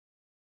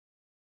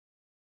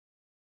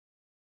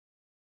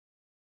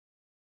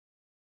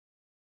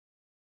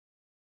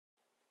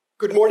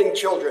Good morning,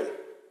 children.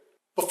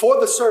 Before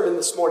the sermon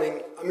this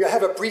morning, I'm going to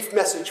have a brief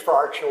message for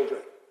our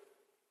children.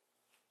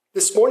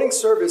 This morning's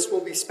service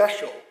will be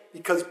special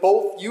because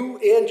both you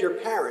and your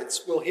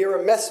parents will hear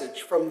a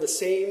message from the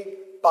same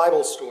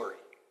Bible story,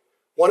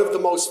 one of the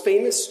most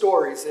famous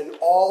stories in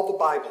all the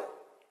Bible,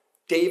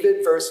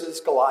 David versus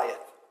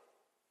Goliath.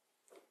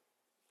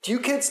 Do you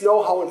kids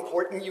know how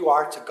important you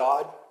are to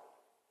God?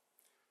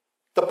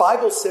 The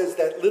Bible says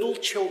that little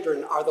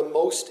children are the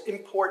most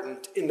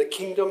important in the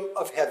kingdom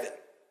of heaven.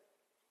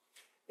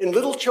 And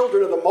little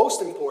children are the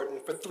most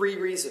important for three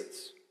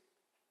reasons.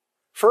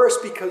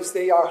 First, because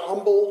they are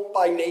humble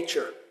by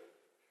nature.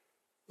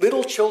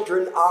 Little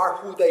children are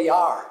who they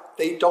are.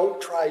 They don't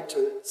try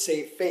to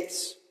save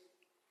face.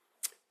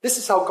 This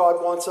is how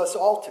God wants us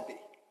all to be.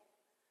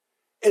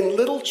 And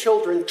little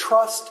children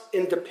trust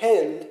and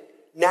depend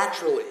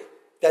naturally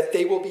that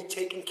they will be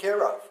taken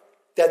care of,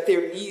 that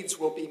their needs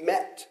will be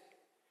met.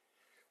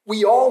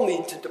 We all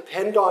need to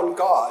depend on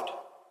God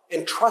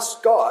and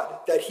trust God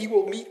that he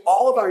will meet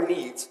all of our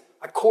needs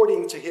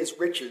according to his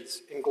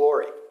riches and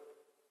glory.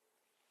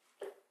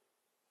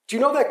 Do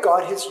you know that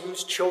God has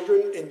used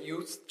children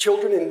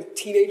and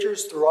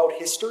teenagers throughout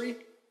history?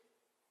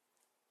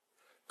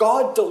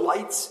 God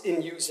delights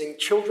in using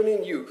children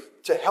and youth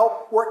to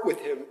help work with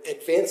him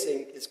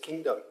advancing his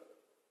kingdom.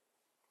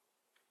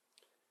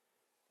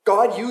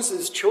 God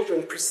uses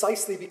children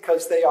precisely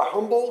because they are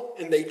humble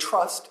and they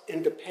trust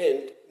and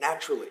depend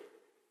naturally.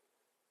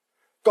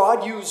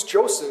 God used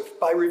Joseph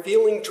by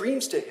revealing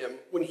dreams to him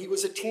when he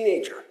was a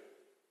teenager.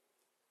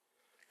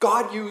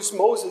 God used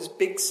Moses'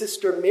 big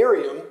sister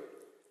Miriam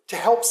to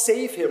help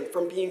save him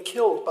from being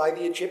killed by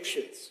the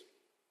Egyptians.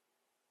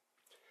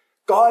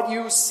 God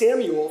used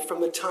Samuel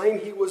from the time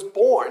he was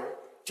born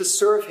to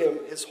serve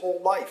him his whole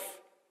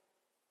life.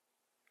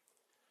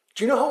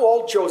 Do you know how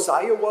old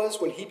Josiah was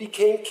when he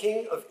became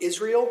king of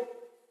Israel?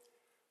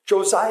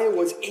 Josiah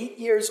was 8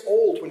 years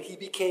old when he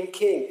became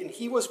king, and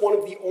he was one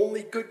of the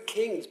only good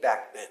kings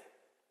back then.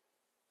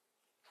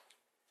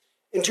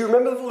 And do you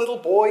remember the little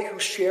boy who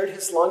shared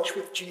his lunch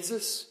with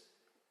Jesus?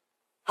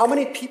 How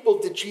many people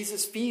did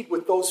Jesus feed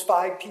with those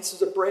 5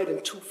 pieces of bread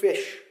and 2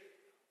 fish?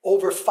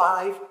 Over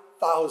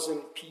 5,000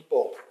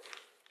 people.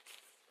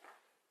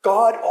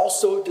 God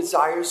also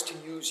desires to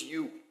use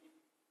you.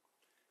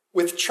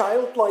 With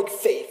childlike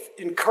faith,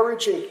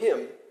 encouraging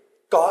him,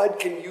 God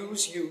can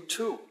use you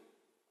too.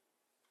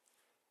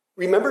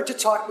 Remember to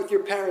talk with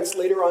your parents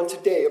later on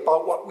today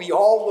about what we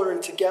all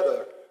learned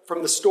together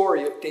from the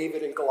story of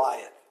David and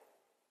Goliath.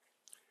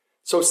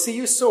 So see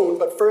you soon,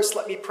 but first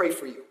let me pray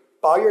for you.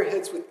 Bow your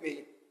heads with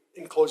me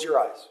and close your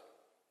eyes.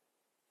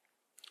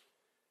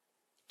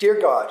 Dear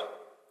God,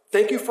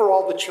 thank you for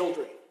all the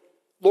children.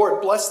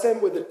 Lord, bless them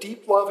with a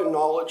deep love and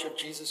knowledge of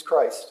Jesus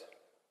Christ.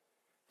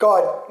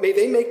 God, may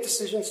they make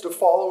decisions to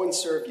follow and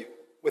serve you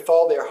with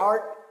all their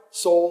heart,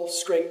 soul,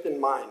 strength, and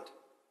mind.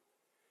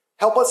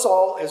 Help us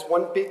all as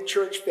one big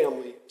church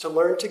family to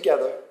learn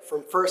together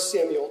from 1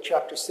 Samuel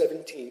chapter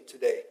 17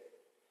 today.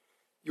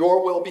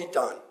 Your will be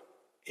done.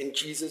 In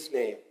Jesus'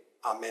 name,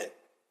 amen.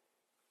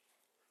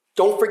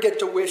 Don't forget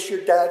to wish your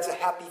dads a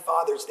happy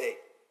Father's Day.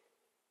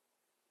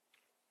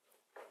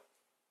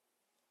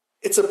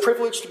 It's a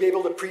privilege to be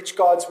able to preach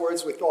God's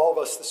words with all of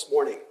us this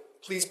morning.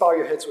 Please bow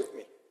your heads with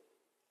me.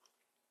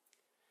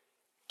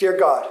 Dear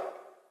God,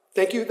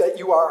 thank you that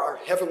you are our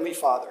Heavenly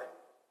Father.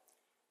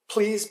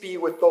 Please be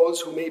with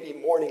those who may be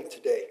mourning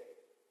today.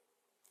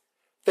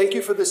 Thank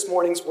you for this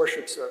morning's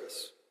worship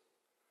service.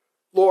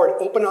 Lord,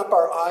 open up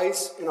our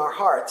eyes and our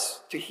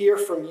hearts to hear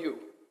from you,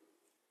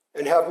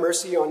 and have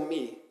mercy on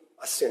me,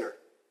 a sinner.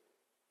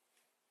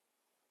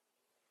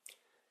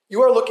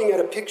 You are looking at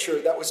a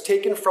picture that was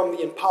taken from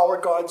the Empower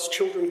God's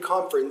Children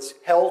conference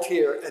held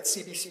here at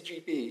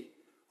CBCGB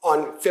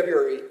on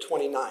February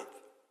 29th.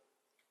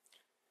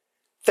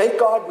 Thank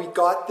God we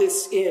got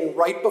this in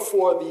right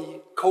before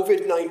the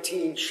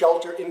COVID-19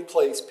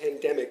 shelter-in-place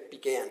pandemic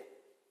began.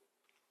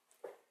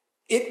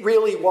 It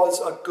really was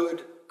a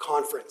good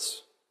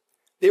conference.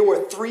 There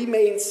were 3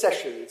 main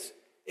sessions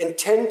and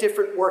 10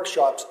 different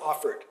workshops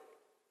offered,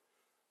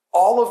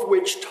 all of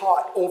which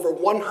taught over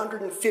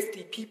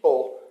 150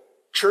 people,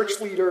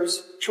 church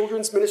leaders,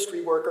 children's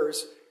ministry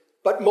workers,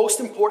 but most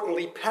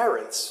importantly,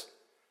 parents,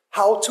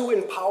 how to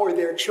empower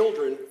their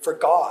children for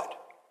God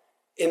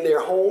in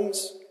their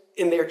homes,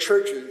 in their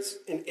churches,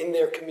 and in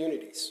their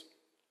communities.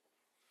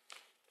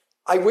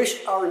 I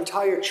wish our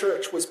entire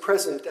church was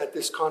present at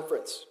this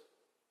conference,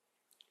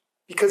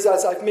 because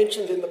as I've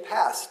mentioned in the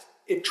past,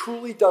 it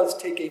truly does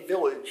take a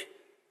village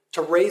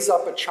to raise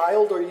up a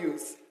child or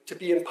youth to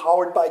be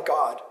empowered by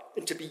God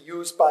and to be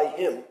used by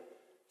him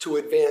to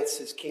advance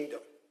his kingdom.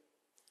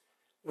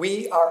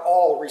 We are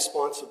all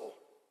responsible.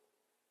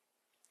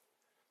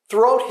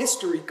 Throughout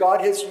history,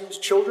 God has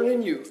used children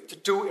and youth to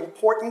do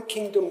important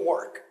kingdom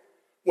work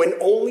when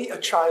only a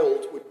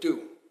child would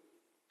do.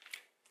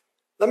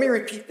 Let me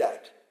repeat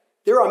that.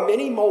 There are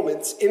many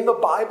moments in the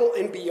Bible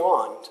and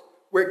beyond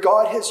where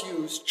God has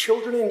used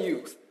children and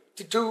youth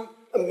to do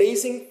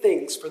amazing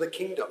things for the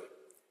kingdom.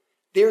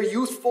 Their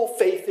youthful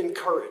faith and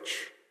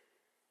courage,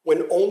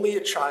 when only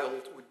a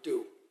child would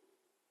do.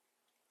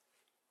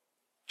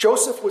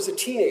 Joseph was a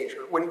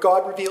teenager when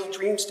God revealed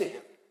dreams to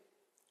him,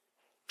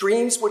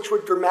 dreams which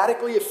would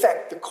dramatically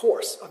affect the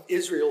course of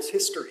Israel's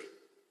history.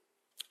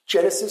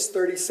 Genesis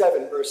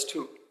 37, verse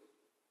 2.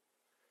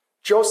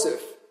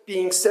 Joseph,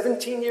 being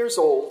 17 years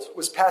old,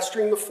 was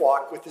pasturing the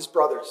flock with his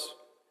brothers.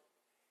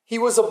 He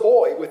was a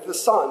boy with the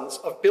sons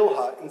of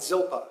Bilhah and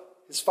Zilpah,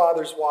 his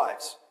father's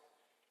wives.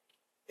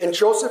 And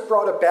Joseph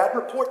brought a bad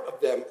report of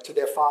them to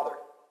their father.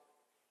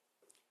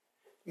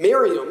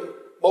 Miriam,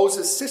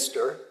 Moses'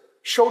 sister,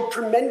 showed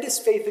tremendous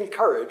faith and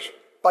courage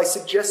by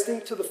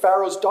suggesting to the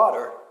Pharaoh's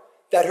daughter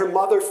that her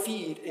mother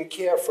feed and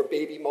care for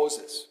baby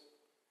Moses.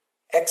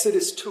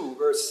 Exodus 2,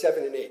 verse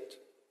 7 and 8.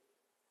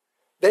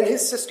 Then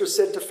his sister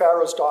said to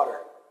Pharaoh's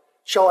daughter,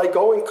 "Shall I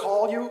go and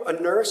call you a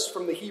nurse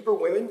from the Hebrew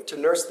women to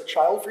nurse the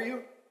child for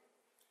you?"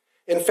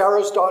 And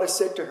Pharaoh's daughter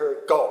said to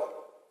her, "Go."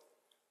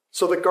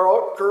 So the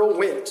girl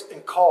went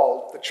and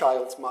called the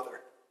child's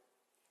mother.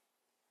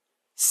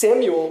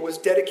 Samuel was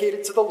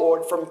dedicated to the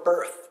Lord from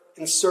birth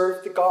and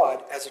served the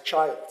God as a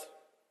child.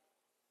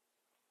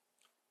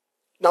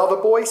 Now the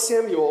boy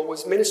Samuel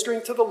was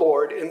ministering to the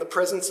Lord in the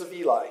presence of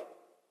Eli.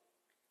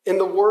 And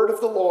the word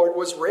of the Lord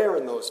was rare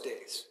in those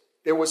days.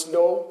 There was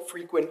no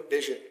frequent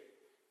vision.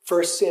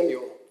 1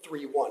 Samuel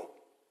 3:1.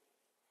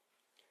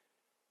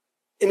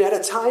 And at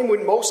a time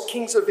when most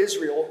kings of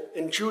Israel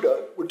and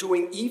Judah were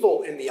doing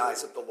evil in the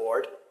eyes of the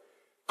Lord,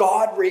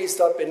 God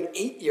raised up an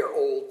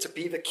 8-year-old to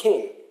be the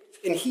king,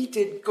 and he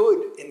did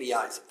good in the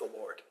eyes of the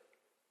Lord.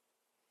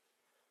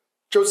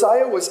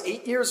 Josiah was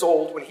 8 years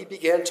old when he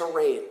began to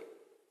reign,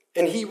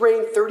 and he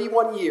reigned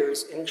 31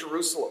 years in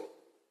Jerusalem.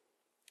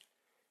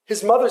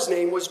 His mother's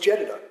name was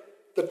Jedidah,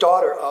 the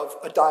daughter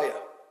of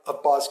Adiah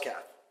of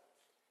Bozkath.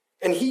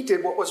 And he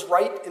did what was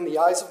right in the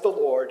eyes of the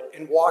Lord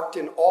and walked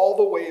in all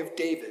the way of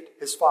David,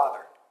 his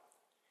father.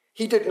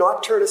 He did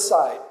not turn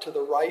aside to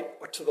the right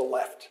or to the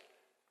left.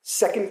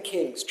 2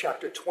 Kings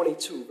chapter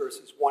 22,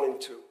 verses 1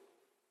 and 2.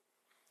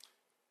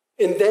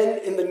 And then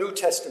in the New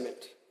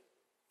Testament,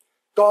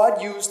 God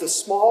used a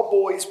small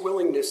boy's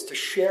willingness to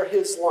share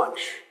his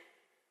lunch,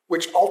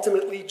 which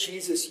ultimately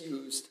Jesus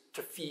used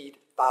to feed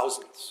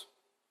thousands.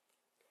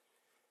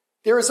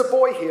 There is a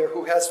boy here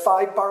who has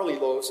 5 barley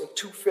loaves and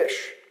 2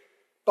 fish.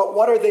 But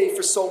what are they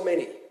for so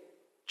many?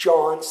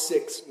 John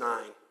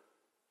 6:9.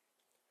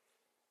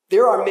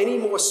 There are many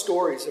more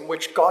stories in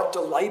which God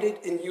delighted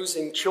in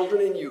using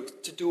children and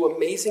youth to do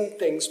amazing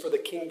things for the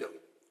kingdom,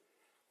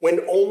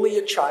 when only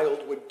a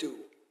child would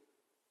do.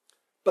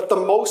 But the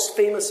most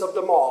famous of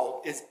them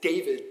all is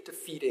David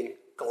defeating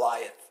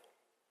Goliath.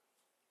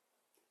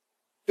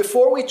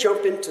 Before we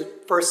jump into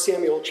 1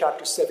 Samuel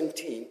chapter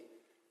 17,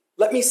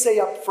 let me say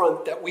up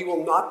front that we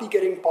will not be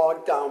getting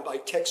bogged down by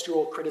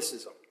textual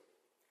criticism.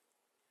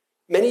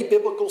 Many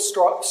biblical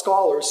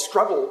scholars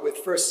struggle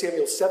with 1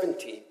 Samuel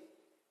 17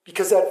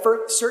 because at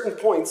certain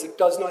points it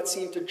does not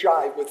seem to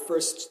jive with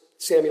 1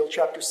 Samuel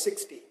chapter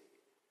 16.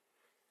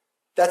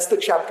 That's the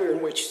chapter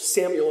in which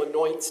Samuel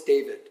anoints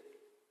David.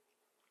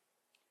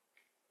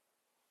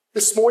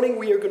 This morning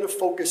we are going to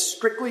focus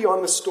strictly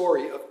on the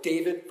story of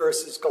David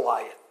versus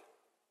Goliath.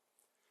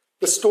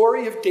 The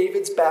story of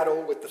David's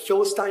battle with the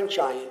Philistine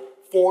giant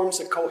forms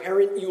a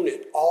coherent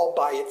unit all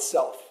by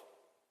itself.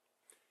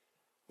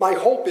 My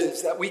hope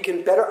is that we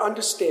can better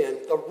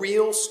understand the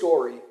real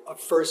story of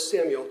 1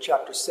 Samuel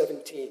chapter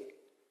 17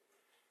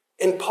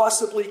 and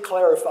possibly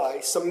clarify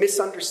some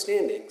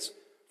misunderstandings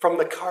from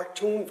the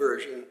cartoon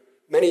version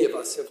many of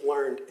us have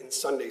learned in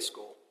Sunday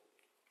school.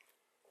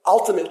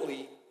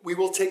 Ultimately, we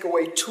will take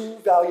away 2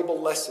 valuable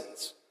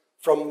lessons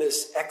from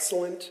this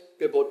excellent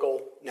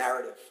biblical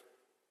narrative.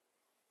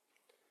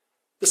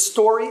 The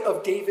story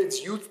of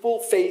David's youthful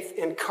faith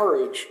and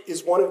courage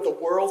is one of the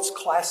world's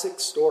classic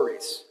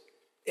stories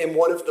and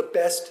one of the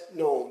best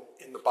known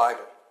in the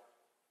Bible.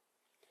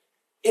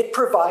 It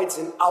provides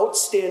an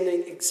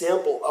outstanding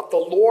example of the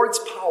Lord's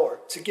power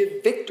to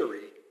give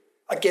victory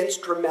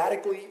against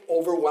dramatically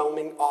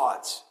overwhelming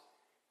odds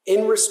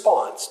in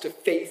response to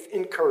faith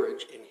and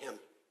courage in him.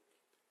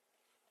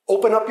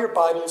 Open up your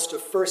Bibles to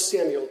 1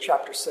 Samuel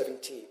chapter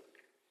 17.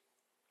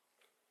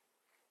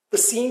 The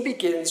scene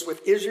begins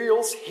with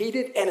Israel's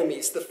hated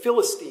enemies, the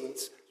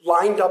Philistines,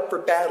 lined up for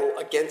battle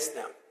against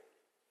them.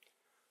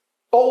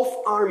 Both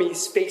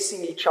armies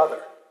facing each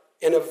other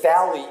and a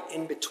valley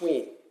in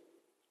between.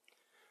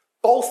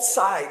 Both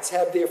sides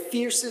have their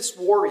fiercest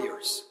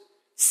warriors,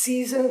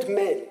 seasoned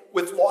men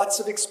with lots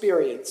of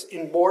experience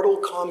in mortal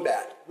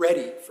combat,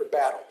 ready for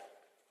battle.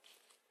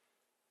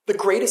 The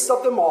greatest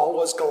of them all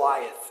was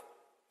Goliath,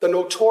 the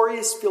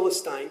notorious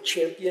Philistine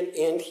champion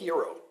and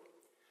hero,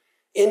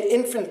 an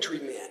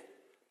infantryman,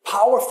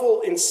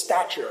 powerful in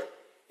stature,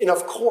 and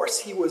of course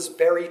he was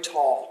very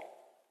tall.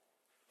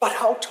 But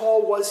how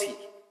tall was he?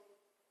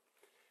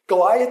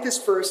 Goliath is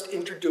first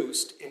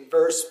introduced in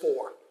verse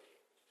 4.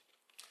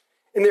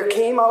 And there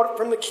came out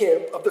from the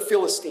camp of the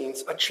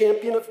Philistines a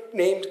champion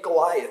named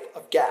Goliath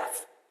of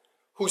Gath,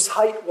 whose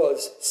height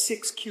was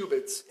 6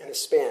 cubits and a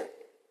span.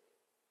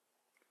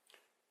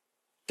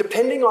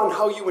 Depending on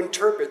how you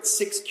interpret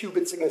 6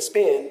 cubits in a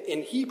span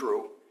in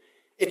Hebrew,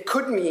 it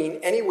could mean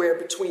anywhere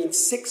between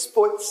 6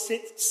 foot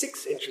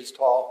 6 inches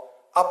tall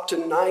up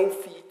to 9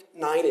 feet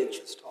 9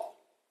 inches tall.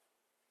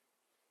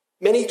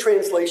 Many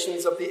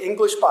translations of the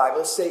English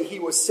Bible say he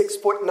was 6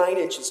 foot 9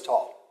 inches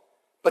tall,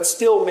 but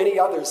still many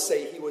others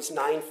say he was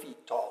 9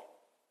 feet tall.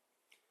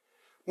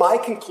 My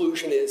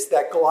conclusion is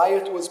that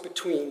Goliath was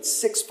between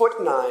 6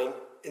 foot 9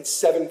 and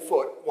 7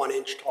 foot 1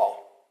 inch tall.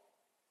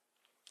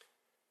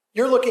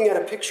 You're looking at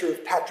a picture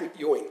of Patrick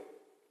Ewing.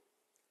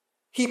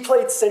 He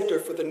played center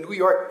for the New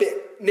York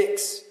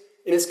Knicks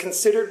and is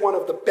considered one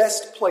of the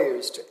best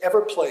players to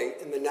ever play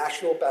in the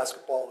National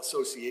Basketball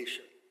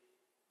Association.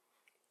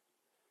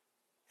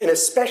 And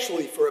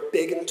especially for a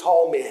big and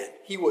tall man,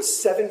 he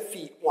was 7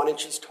 feet 1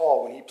 inches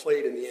tall when he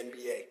played in the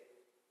NBA.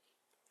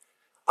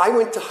 I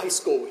went to high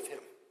school with him.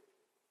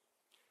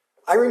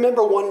 I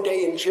remember one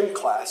day in gym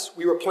class,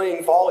 we were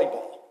playing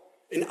volleyball,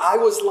 and I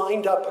was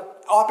lined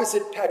up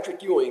opposite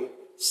Patrick Ewing,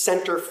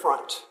 center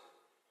front.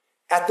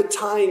 At the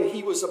time,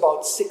 he was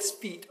about 6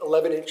 feet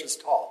 11 inches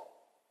tall.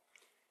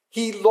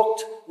 He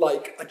looked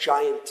like a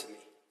giant to me.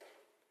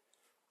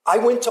 I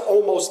went to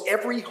almost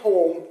every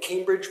home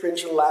Cambridge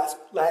Rindge and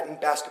Latin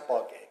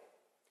basketball game.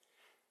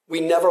 We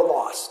never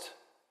lost.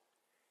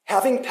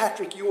 Having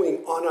Patrick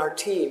Ewing on our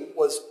team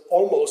was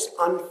almost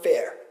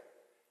unfair,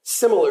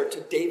 similar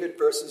to David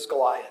versus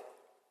Goliath.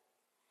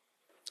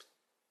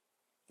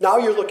 Now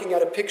you're looking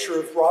at a picture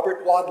of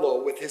Robert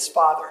Wadlow with his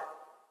father.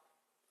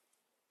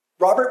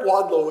 Robert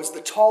Wadlow is the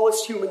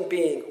tallest human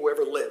being who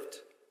ever lived.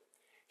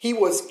 He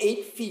was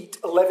 8 feet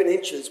 11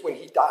 inches when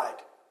he died.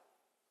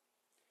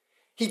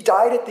 He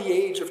died at the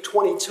age of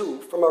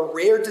 22 from a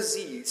rare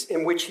disease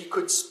in which he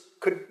could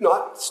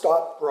not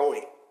stop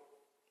growing.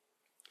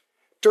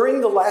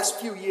 During the last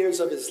few years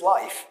of his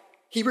life,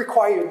 he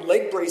required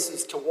leg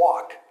braces to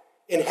walk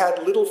and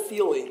had little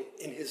feeling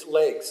in his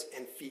legs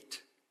and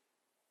feet.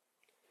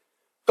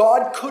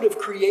 God could have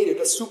created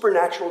a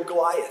supernatural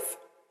Goliath,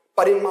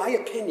 but in my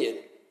opinion,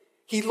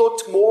 he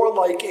looked more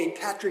like a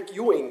Patrick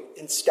Ewing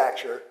in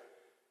stature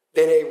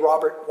than a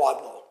Robert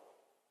Wadlow.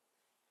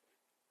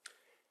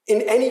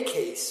 In any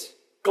case,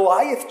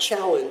 Goliath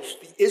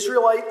challenged the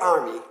Israelite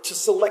army to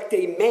select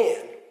a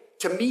man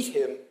to meet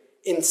him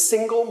in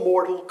single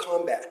mortal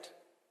combat,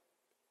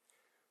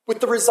 with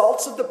the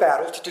results of the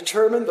battle to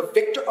determine the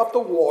victor of the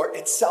war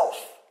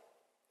itself,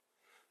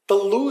 the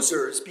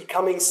losers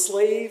becoming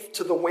slave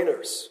to the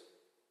winners.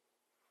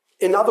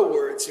 In other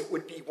words, it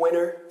would be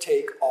winner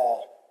take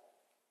all.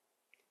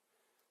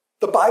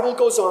 The Bible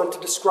goes on to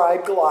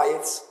describe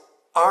Goliath's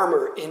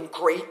armor in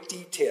great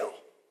detail.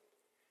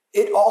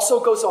 It also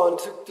goes on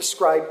to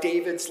describe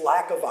David's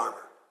lack of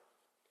armor.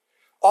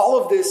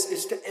 All of this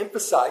is to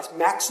emphasize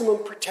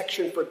maximum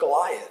protection for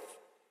Goliath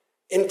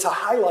and to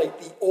highlight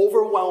the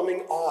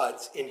overwhelming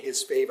odds in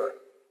his favor.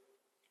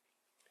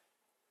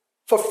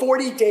 For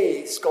 40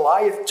 days,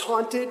 Goliath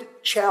taunted,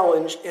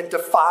 challenged, and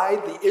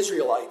defied the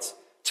Israelites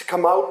to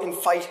come out and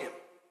fight him.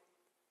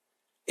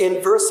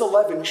 And verse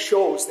 11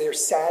 shows their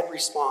sad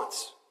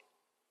response.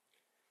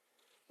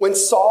 When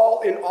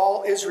Saul and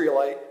all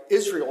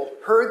Israel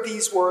heard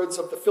these words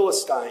of the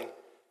Philistine,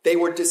 they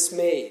were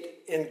dismayed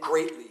and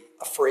greatly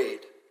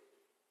afraid.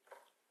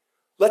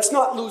 Let's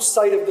not lose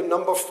sight of the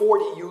number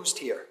 40 used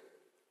here.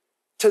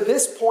 To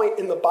this point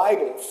in the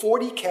Bible,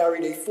 40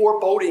 carried a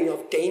foreboding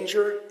of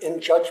danger and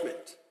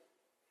judgment,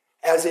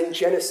 as in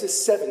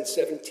Genesis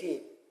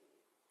 7:17.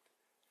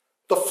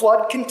 The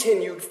flood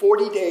continued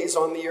 40 days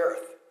on the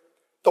earth.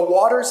 The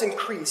waters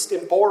increased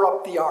and bore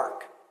up the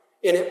ark,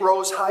 and it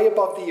rose high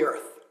above the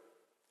earth.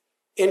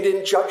 And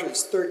in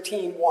Judges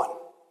 13:1,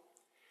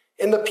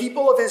 and the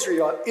people of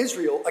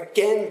Israel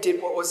again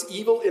did what was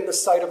evil in the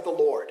sight of the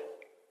Lord.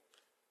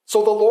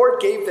 So the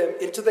Lord gave them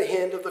into the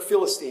hand of the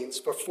Philistines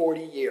for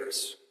 40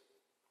 years.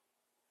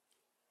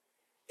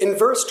 In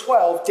verse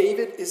 12,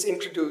 David is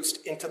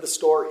introduced into the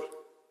story.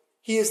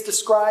 He is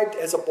described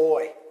as a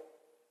boy.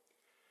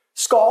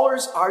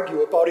 Scholars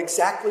argue about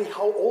exactly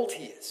how old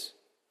he is.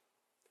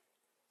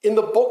 In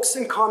the books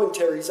and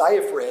commentaries I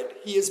have read,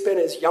 he has been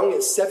as young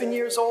as 7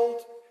 years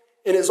old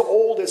and as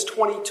old as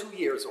 22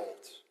 years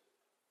old.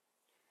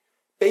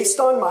 Based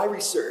on my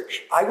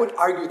research, I would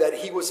argue that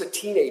he was a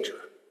teenager,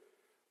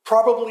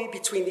 probably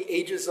between the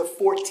ages of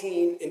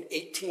 14 and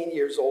 18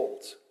 years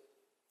old.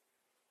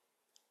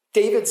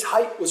 David's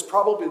height was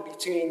probably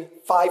between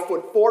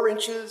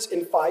 5'4"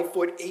 and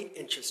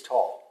 5'8"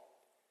 tall.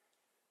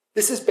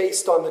 This is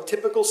based on the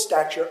typical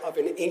stature of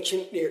an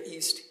ancient Near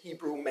East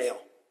Hebrew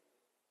male.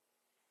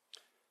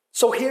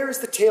 So here's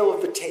the tale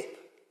of the tape.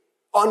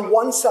 On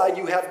one side,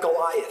 you have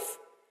Goliath,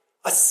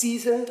 a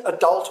seasoned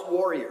adult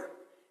warrior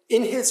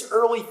in his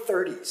early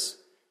 30s,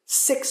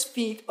 6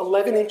 feet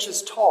 11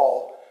 inches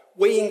tall,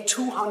 weighing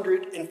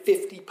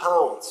 250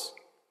 pounds.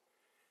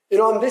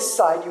 And on this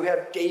side, you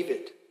have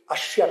David, a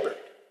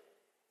shepherd,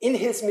 in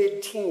his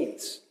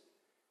mid-teens,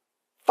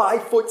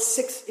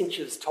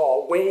 5'6"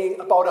 tall, weighing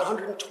about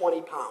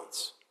 120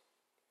 pounds.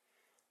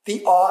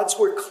 The odds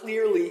were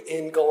clearly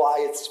in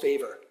Goliath's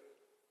favor.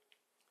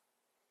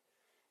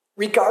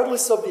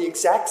 Regardless of the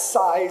exact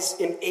size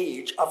and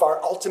age of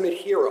our ultimate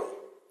hero,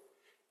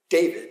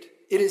 David,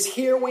 it is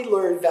here we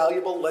learn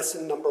valuable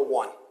lesson number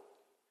 1.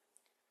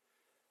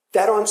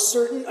 That on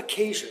certain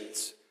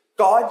occasions,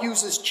 God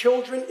uses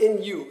children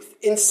and youth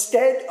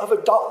instead of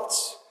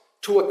adults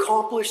to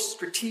accomplish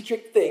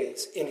strategic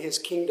things in his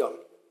kingdom.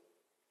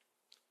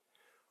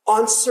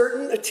 On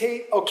certain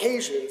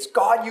occasions,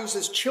 God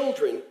uses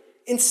children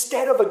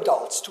instead of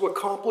adults to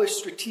accomplish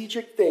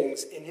strategic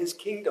things in his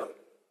kingdom.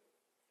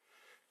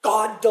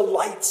 God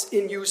delights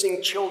in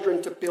using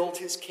children to build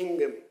his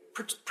kingdom,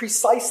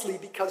 precisely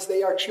because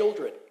they are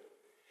children,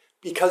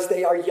 because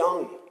they are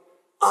young,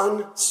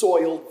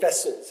 unsoiled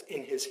vessels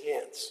in his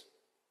hands.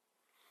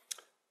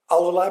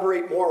 I'll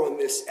elaborate more on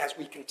this as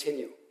we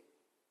continue.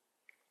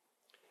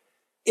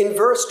 In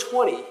verse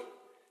 20,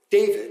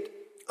 David,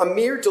 a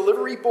mere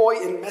delivery boy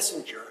and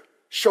messenger,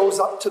 shows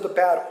up to the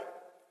battle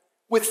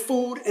with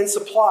food and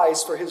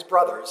supplies for his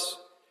brothers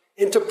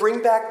and to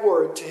bring back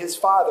word to his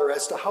father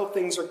as to how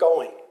things are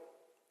going.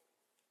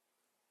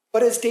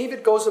 But as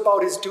David goes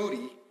about his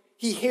duty,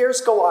 he hears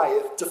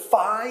Goliath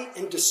defy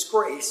and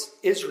disgrace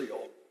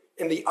Israel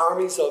and the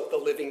armies of the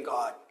living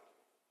God.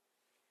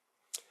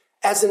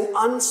 As an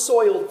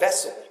unsoiled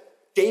vessel,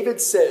 David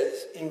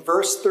says in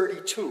verse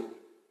 32,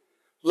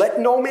 "Let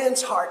no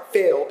man's heart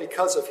fail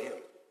because of him.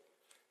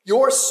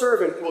 Your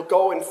servant will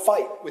go and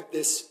fight with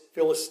this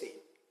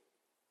Philistine."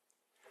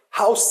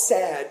 How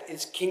sad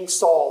is King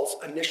Saul's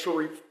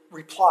initial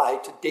reply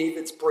to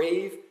David's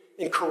brave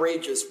and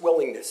courageous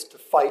willingness to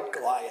fight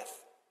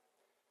Goliath.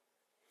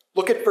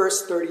 Look at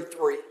verse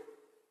 33.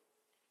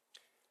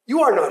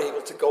 "You are not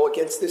able to go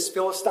against this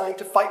Philistine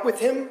to fight with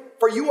him,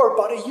 for you are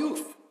but a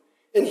youth,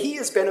 and he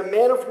has been a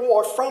man of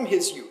war from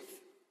his youth."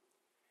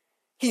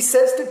 He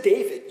says to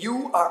David,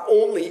 "You are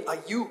only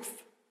a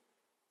youth."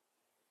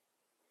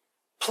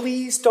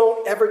 Please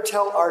don't ever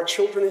tell our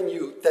children and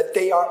youth that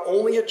they are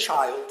only a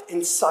child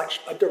in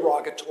such a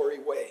derogatory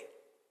way.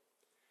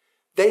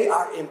 They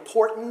are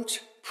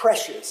important,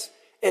 precious,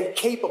 and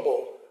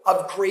capable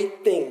of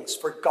great things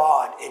for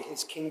God and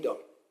his kingdom.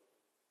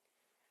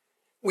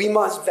 We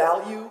must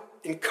value,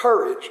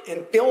 encourage,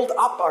 and build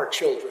up our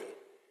children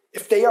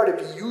if they are to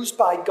be used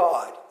by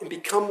God and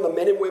become the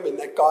men and women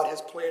that God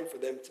has planned for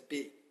them to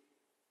be.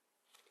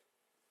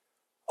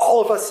 All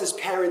of us as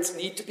parents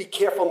need to be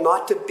careful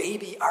not to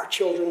baby our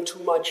children too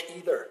much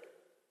either.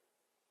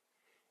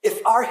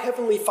 If our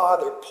Heavenly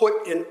Father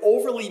put an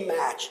overly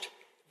matched,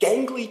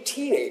 gangly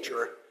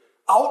teenager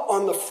out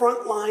on the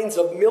front lines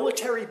of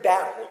military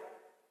battle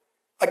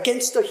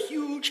against a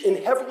huge and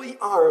heavily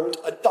armed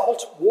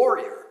adult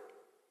warrior,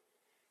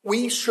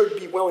 we should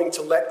be willing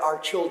to let our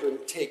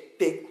children take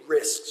big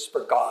risks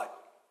for God.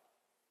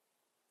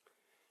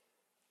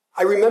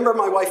 I remember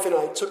my wife and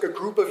I took a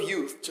group of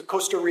youth to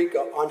Costa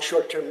Rica on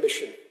short-term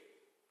mission.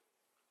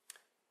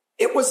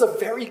 It was a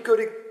very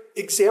good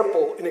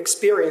example and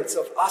experience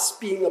of us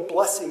being a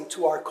blessing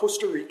to our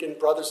Costa Rican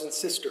brothers and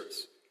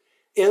sisters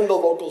and the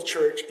local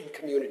church and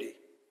community.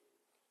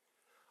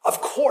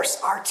 Of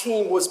course, our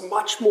team was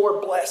much more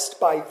blessed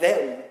by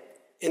them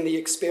in the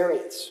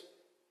experience.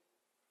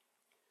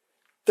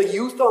 The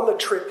youth on the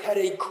trip had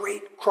a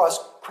great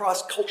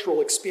cross-cultural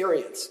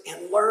experience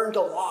and learned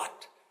a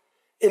lot,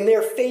 and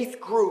their faith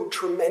grew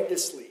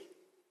tremendously.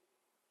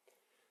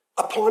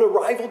 Upon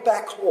arrival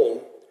back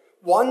home,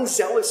 one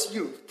zealous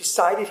youth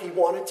decided he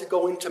wanted to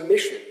go into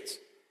missions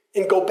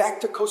and go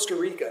back to Costa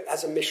Rica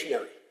as a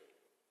missionary.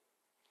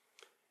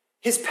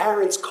 His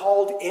parents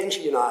called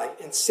Angie and I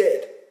and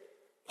said,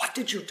 "What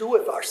did you do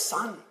with our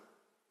son?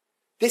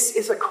 This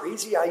is a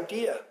crazy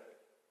idea.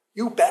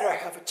 You better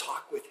have a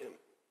talk with him."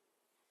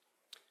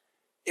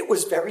 It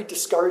was very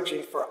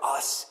discouraging for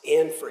us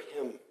and for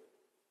him.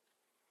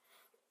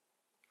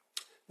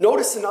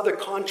 Notice another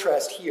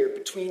contrast here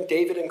between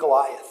David and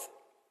Goliath.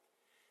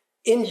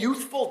 In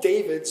youthful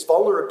David's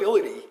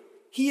vulnerability,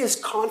 he is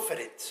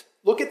confident.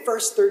 Look at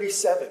verse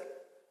 37.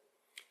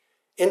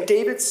 "And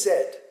David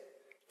said,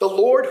 'The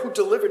Lord who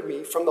delivered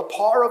me from the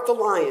paw of the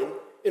lion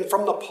and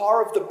from the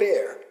paw of the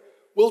bear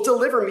will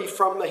deliver me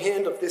from the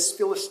hand of this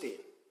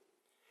Philistine.'"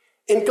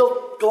 And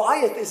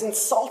Goliath is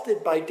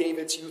insulted by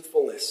David's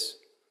youthfulness.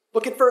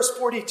 Look at verse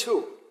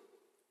 42.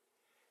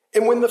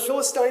 "And when the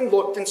Philistine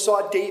looked and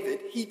saw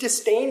David, he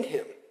disdained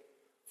him,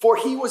 for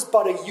he was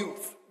but a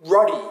youth,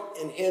 ruddy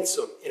and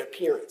handsome in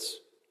appearance."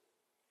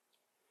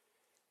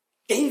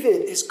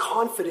 David is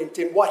confident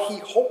in what he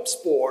hopes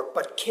for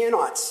but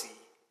cannot see,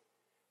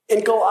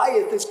 and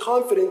Goliath is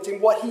confident in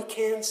what he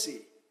can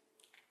see.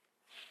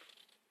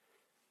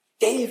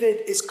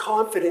 David is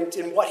confident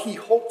in what he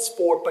hopes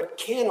for but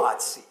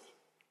cannot see,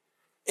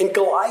 and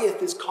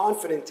Goliath is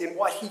confident in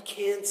what he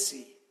can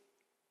see.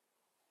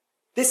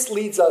 This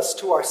leads us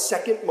to our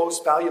second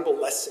most valuable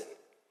lesson: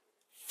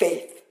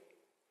 faith.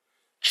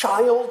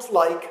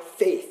 Childlike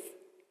faith,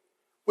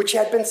 which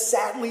had been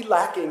sadly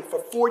lacking for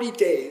 40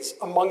 days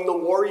among the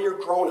warrior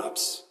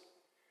grown-ups,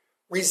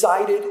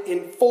 resided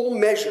in full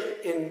measure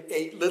in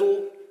a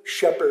little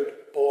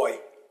shepherd boy.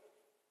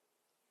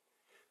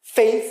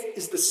 Faith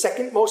is the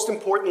second most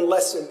important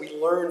lesson we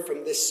learn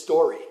from this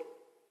story.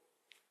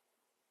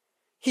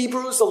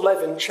 Hebrews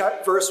 11,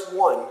 verse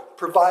 1,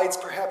 provides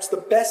perhaps the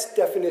best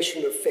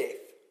definition of faith.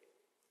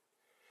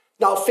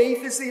 Now,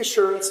 faith is the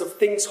assurance of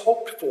things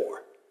hoped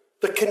for,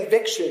 the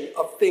conviction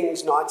of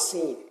things not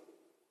seen.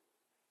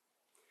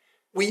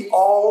 We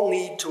all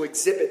need to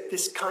exhibit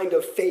this kind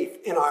of faith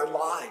in our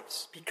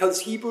lives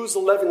because Hebrews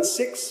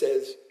 11:6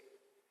 says,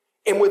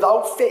 "And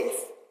without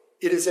faith,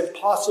 it is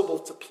impossible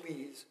to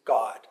please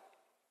God."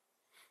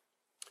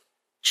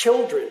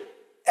 Children,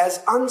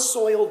 as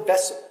unsoiled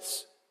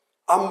vessels,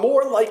 are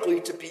more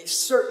likely to be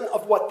certain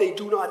of what they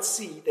do not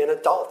see than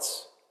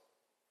adults.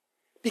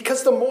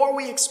 Because the more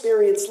we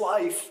experience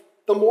life,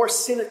 the more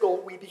cynical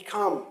we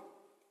become.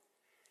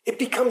 It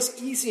becomes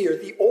easier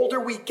the older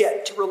we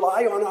get to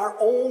rely on our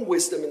own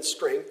wisdom and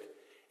strength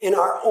and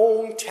our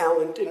own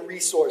talent and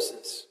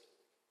resources.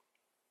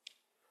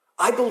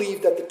 I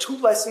believe that the two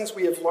lessons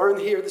we have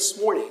learned here this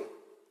morning,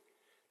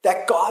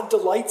 that God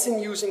delights in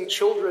using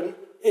children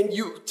and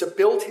youth to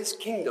build his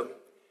kingdom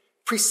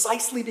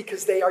precisely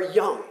because they are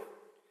young,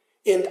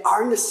 and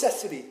our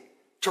necessity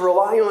to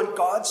rely on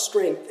God's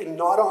strength and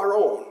not our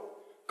own,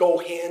 go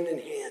hand in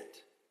hand.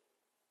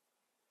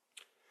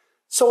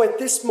 So at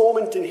this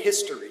moment in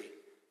history,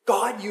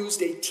 God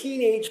used a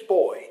teenage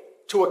boy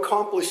to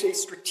accomplish a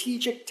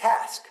strategic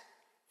task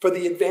for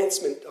the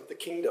advancement of the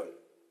kingdom.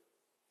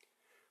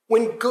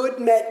 When good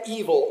met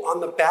evil on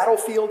the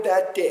battlefield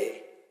that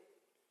day,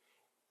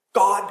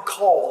 God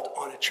called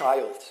on a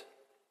child.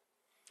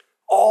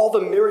 All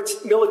the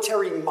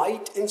military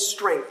might and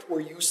strength were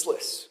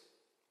useless.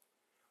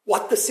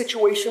 What the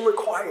situation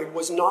required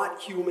was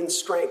not human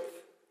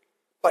strength,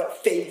 but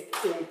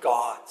faith in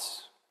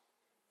God's.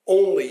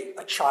 Only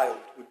a child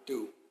would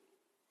do.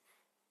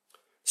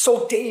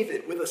 So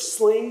David, with a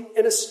sling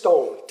and a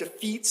stone,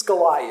 defeats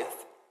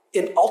Goliath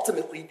and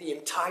ultimately the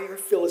entire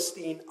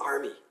Philistine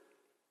army.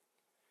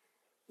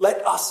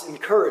 Let us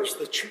encourage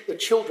the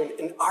children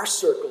in our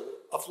circle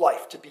of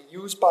life to be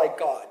used by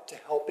God to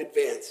help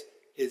advance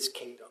his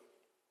kingdom.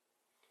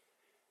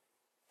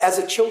 As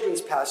a children's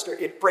pastor,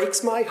 it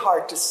breaks my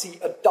heart to see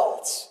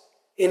adults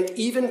and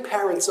even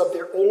parents of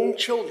their own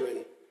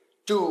children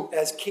do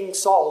as King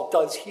Saul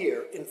does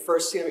here in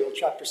 1 Samuel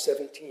chapter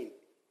 17.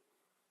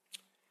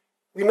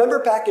 Remember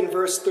back in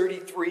verse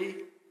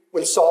 33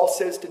 when Saul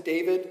says to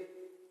David,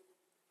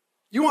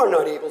 "You are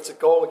not able to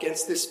go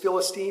against this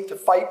Philistine to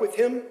fight with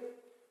him,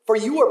 for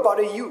you are but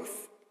a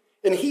youth,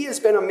 and he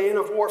has been a man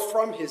of war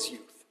from his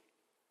youth."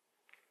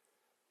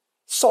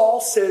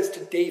 Saul says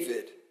to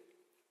David,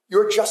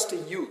 "You're just a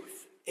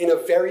youth," in a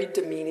very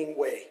demeaning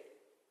way.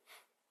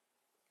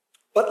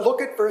 But look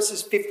at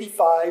verses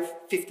 55,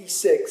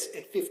 56,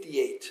 and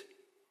 58.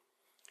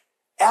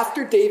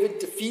 After David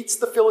defeats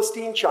the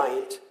Philistine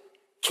giant,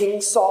 King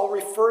Saul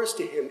refers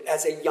to him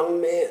as a young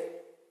man.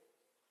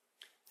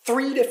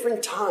 3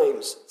 different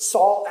times,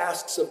 Saul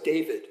asks of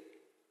David,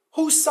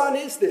 "Whose son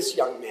is this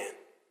young man?"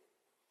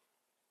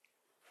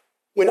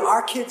 When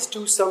our kids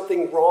do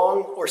something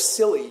wrong or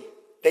silly,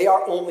 they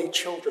are only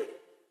children.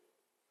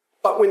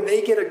 But when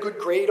they get a good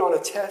grade on a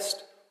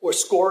test or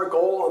score a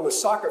goal on the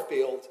soccer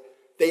field,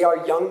 they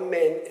are young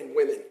men and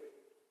women.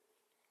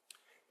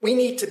 We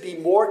need to be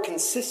more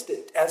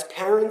consistent as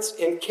parents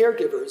and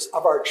caregivers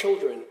of our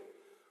children,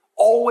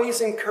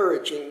 always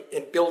encouraging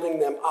and building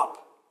them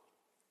up,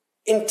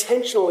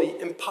 intentionally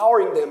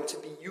empowering them to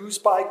be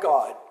used by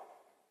God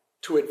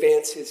to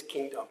advance his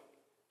kingdom.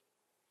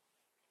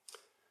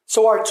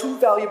 So our 2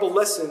 valuable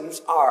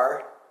lessons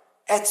are,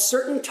 at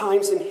certain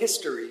times in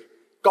history,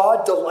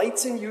 God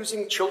delights in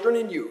using children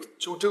and youth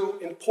to do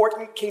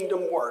important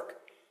kingdom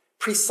work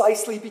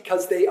precisely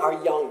because they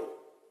are young,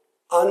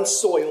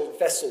 unsoiled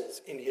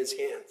vessels in his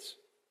hands.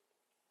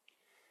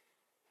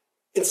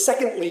 And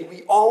secondly,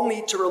 we all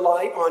need to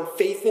rely on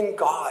faith in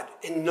God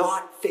and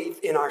not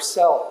faith in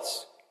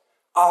ourselves.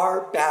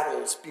 Our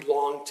battles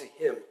belong to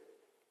him.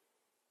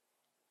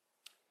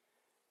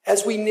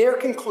 As we near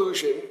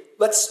conclusion,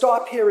 let's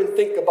stop here and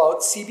think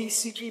about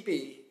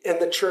CBCGB and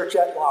the church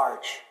at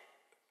large.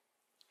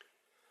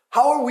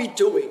 How are we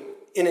doing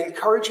in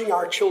encouraging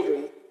our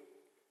children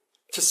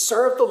to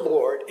serve the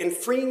Lord and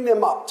freeing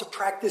them up to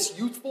practice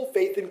youthful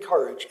faith and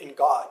courage in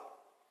God?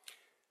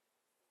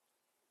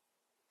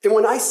 And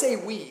when I say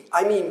we,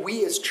 I mean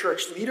we as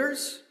church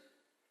leaders,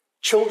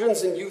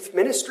 children's and youth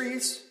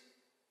ministries,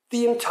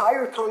 the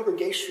entire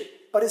congregation,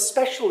 but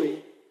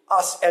especially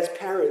us as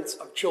parents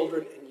of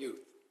children and youth.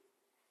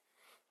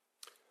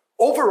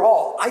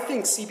 Overall, I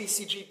think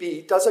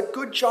CBCGB does a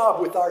good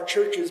job with our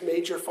church's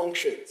major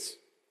functions.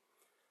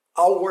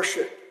 Our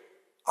worship,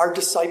 our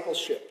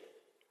discipleship,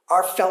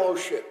 our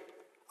fellowship,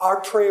 our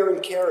prayer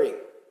and caring,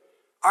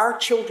 our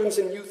children's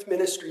and youth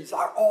ministries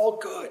are all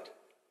good,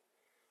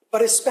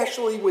 but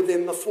especially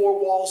within the 4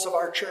 walls of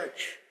our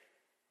church.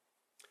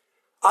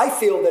 I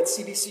feel that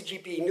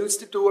CBCGB needs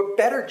to do a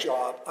better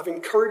job of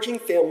encouraging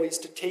families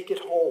to take it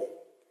home,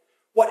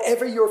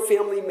 whatever your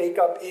family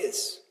makeup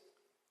is.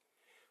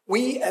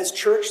 We as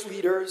church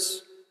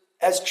leaders,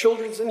 as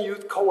children's and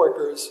youth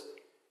coworkers,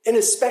 and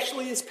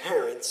especially as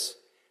parents,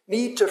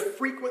 need to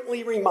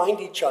frequently remind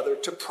each other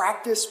to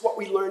practice what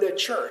we learn at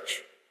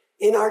church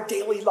in our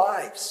daily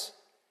lives,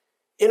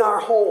 in our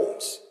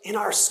homes, in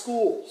our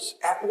schools,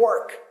 at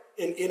work,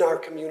 and in our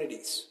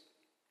communities.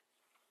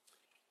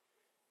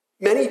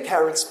 Many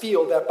parents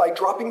feel that by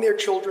dropping their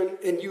children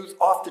and youth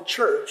off to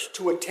church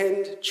to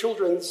attend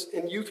children's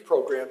and youth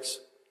programs,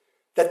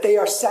 that they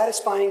are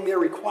satisfying their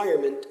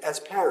requirement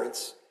as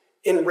parents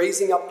in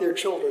raising up their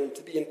children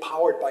to be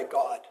empowered by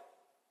God.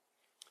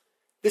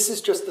 This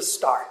is just the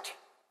start.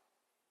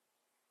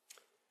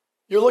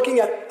 You're looking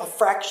at a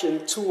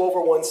fraction 2 over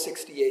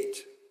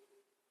 168.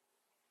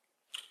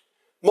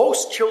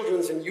 Most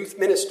children's and youth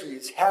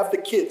ministries have the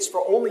kids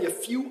for only a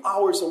few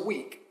hours a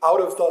week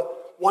out of the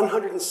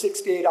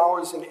 168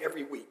 hours in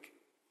every week.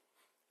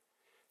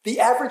 The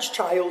average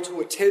child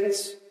who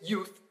attends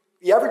youth,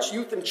 the average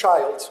youth and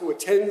child who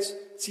attends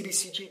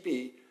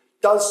CBCGB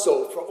does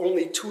so for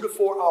only 2 to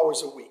 4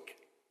 hours a week.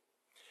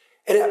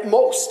 And at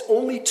most,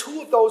 only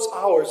 2 of those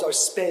hours are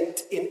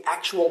spent in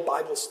actual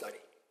Bible study.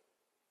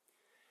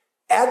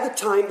 Add the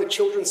time the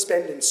children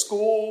spend in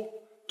school,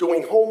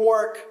 doing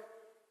homework,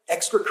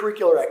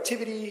 extracurricular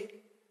activity,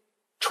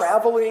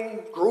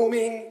 traveling,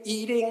 grooming,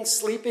 eating,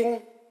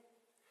 sleeping.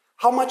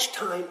 How much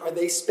time are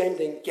they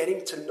spending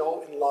getting to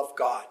know and love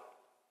God?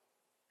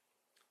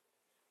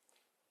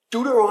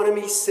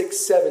 Deuteronomy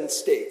 6:7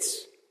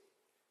 states,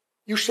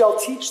 "You shall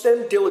teach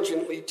them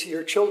diligently to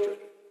your children,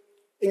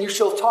 and you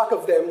shall talk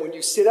of them when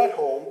you sit at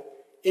home,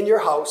 in your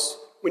house,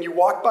 when you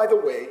walk by the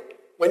way,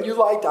 when you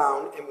lie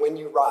down, and when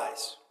you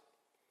rise."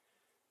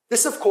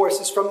 This, of course,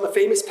 is from the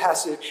famous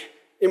passage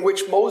in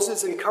which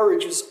Moses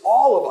encourages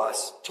all of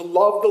us to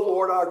love the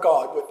Lord our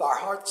God with our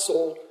heart,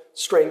 soul,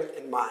 strength,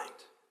 and mind.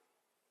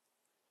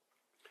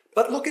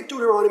 But look at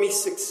Deuteronomy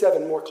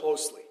 6:7 more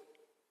closely.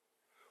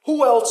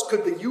 Who else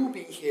could the you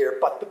be here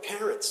but the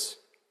parents?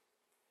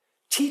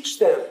 Teach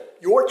them,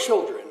 your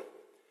children,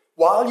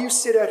 while you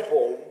sit at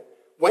home,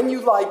 when you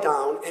lie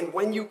down, and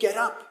when you get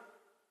up.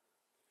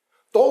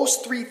 Those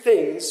 3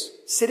 things,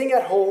 sitting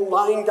at home,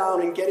 lying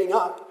down, and getting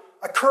up,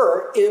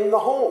 occur in the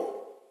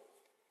home.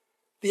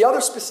 The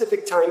other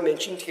specific time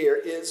mentioned here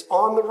is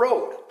on the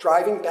road,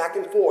 driving back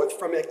and forth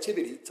from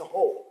activity to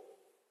home.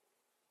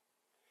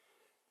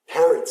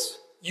 Parents,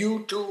 you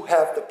do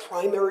have the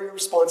primary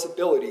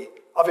responsibility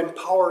of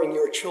empowering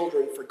your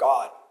children for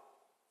God.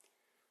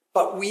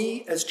 But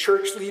we, as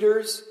church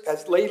leaders,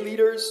 as lay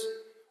leaders,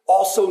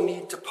 also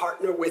need to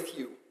partner with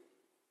you.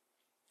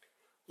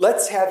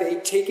 Let's have a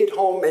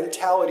take-it-home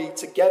mentality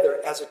together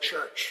as a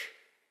church.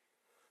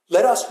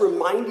 Let us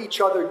remind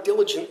each other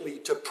diligently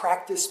to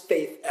practice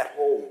faith at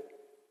home.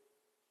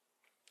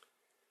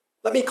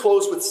 Let me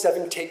close with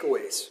 7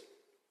 takeaways.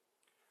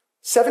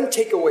 7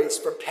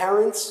 takeaways for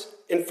parents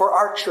and for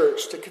our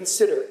church to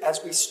consider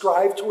as we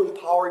strive to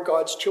empower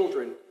God's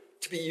children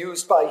to be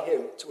used by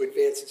Him to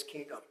advance His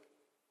kingdom.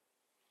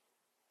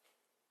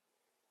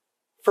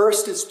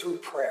 First is through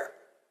prayer.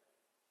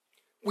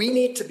 We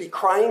need to be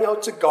crying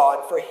out to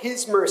God for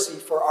His mercy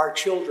for our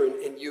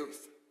children and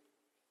youth.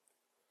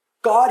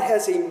 God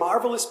has a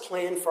marvelous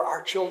plan for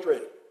our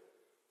children,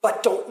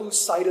 but don't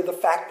lose sight of the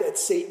fact that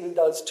Satan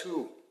does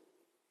too.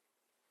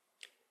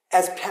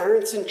 As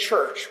parents in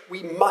church,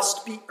 we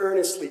must be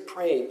earnestly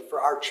praying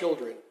for our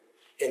children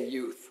and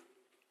youth.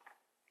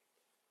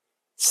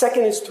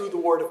 Second is through the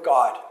Word of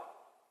God.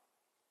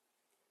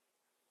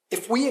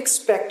 If we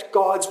expect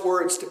God's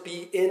words to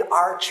be in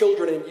our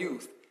children and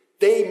youth,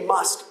 they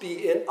must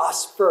be in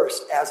us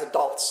first as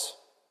adults.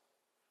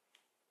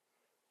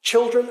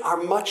 Children are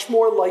much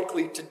more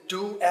likely to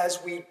do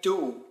as we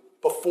do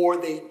before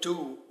they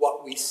do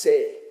what we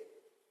say.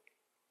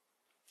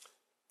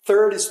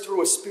 Third is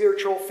through a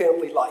spiritual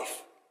family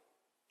life.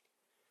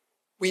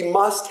 We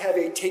must have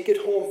a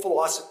take-it-home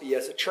philosophy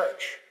as a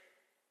church.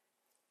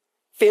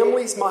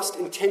 Families must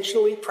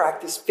intentionally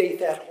practice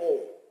faith at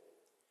home.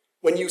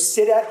 When you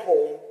sit at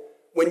home,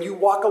 when you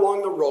walk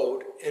along the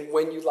road, and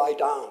when you lie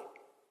down,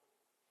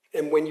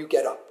 and when you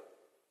get up.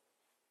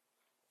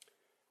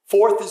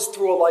 Fourth is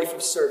through a life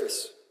of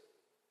service.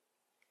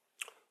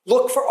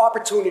 Look for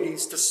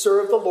opportunities to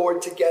serve the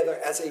Lord together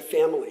as a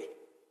family.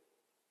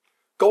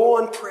 Go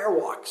on prayer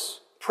walks.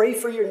 Pray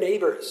for your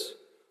neighbors.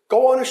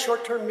 Go on a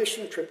short-term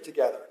mission trip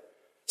together.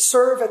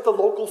 Serve at the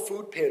local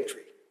food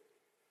pantry.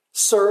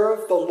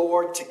 Serve the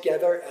Lord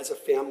together as a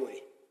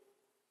family.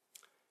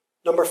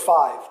 Number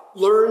 5,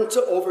 learn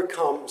to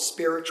overcome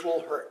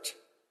spiritual hurt.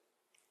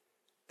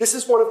 This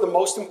is one of the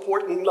most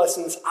important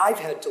lessons I've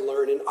had to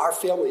learn and our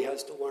family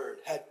has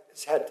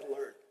had to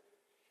learn.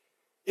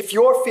 If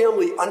your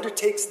family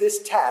undertakes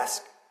this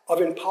task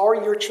of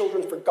empowering your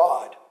children for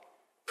God,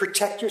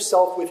 protect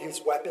yourself with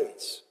His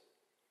weapons: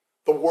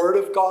 the Word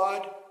of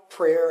God,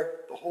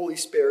 prayer, the Holy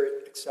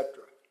Spirit, etc.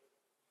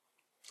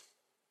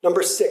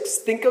 Number 6,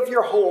 think of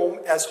your home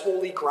as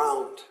holy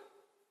ground.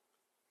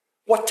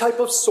 What type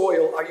of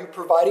soil are you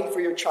providing for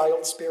your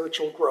child's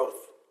spiritual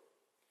growth?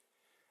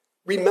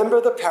 Remember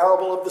the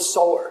parable of the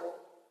sower.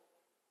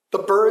 The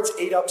birds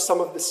ate up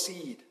some of the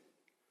seed.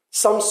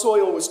 Some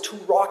soil was too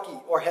rocky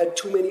or had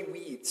too many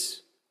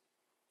weeds.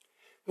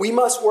 We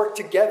must work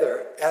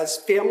together as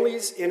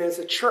families and as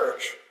a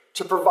church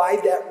to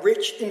provide that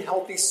rich and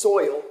healthy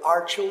soil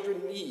our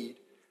children need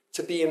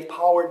to be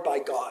empowered by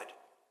God.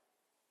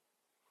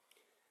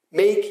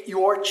 Make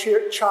your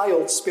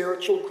child's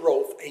spiritual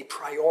growth a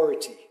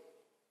priority.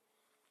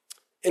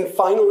 And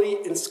finally,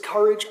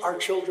 encourage our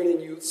children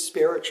and youth's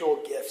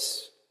spiritual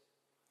gifts.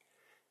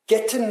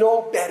 Get to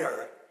know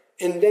better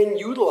and then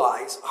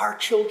utilize our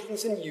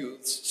children's and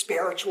youth's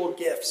spiritual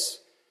gifts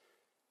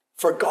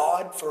for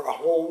God, for our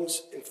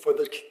homes, and for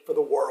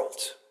the world.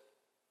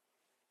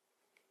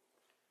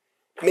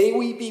 May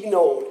we be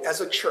known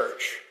as a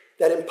church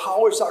that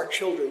empowers our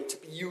children to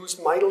be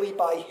used mightily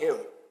by Him.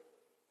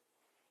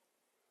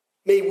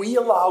 May we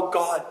allow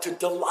God to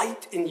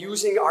delight in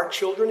using our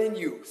children and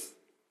youth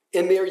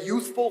in their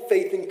youthful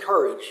faith and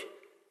courage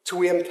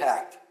to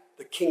impact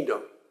the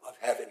kingdom of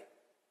heaven.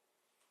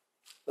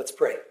 Let's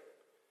pray.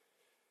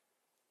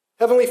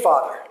 Heavenly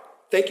Father,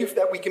 thank you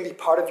that we can be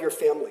part of your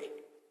family.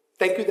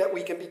 Thank you that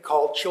we can be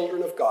called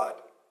children of God.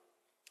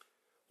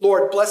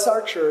 Lord, bless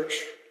our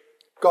church.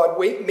 God,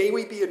 may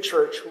we be a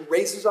church who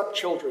raises up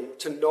children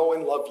to know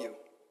and love you.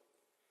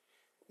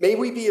 May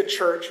we be a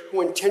church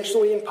who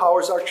intentionally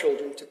empowers our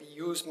children to be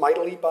used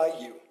mightily by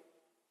you.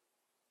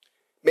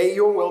 May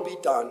your will be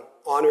done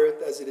on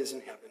earth as it is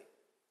in heaven.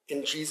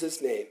 In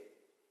Jesus' name,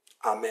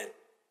 amen.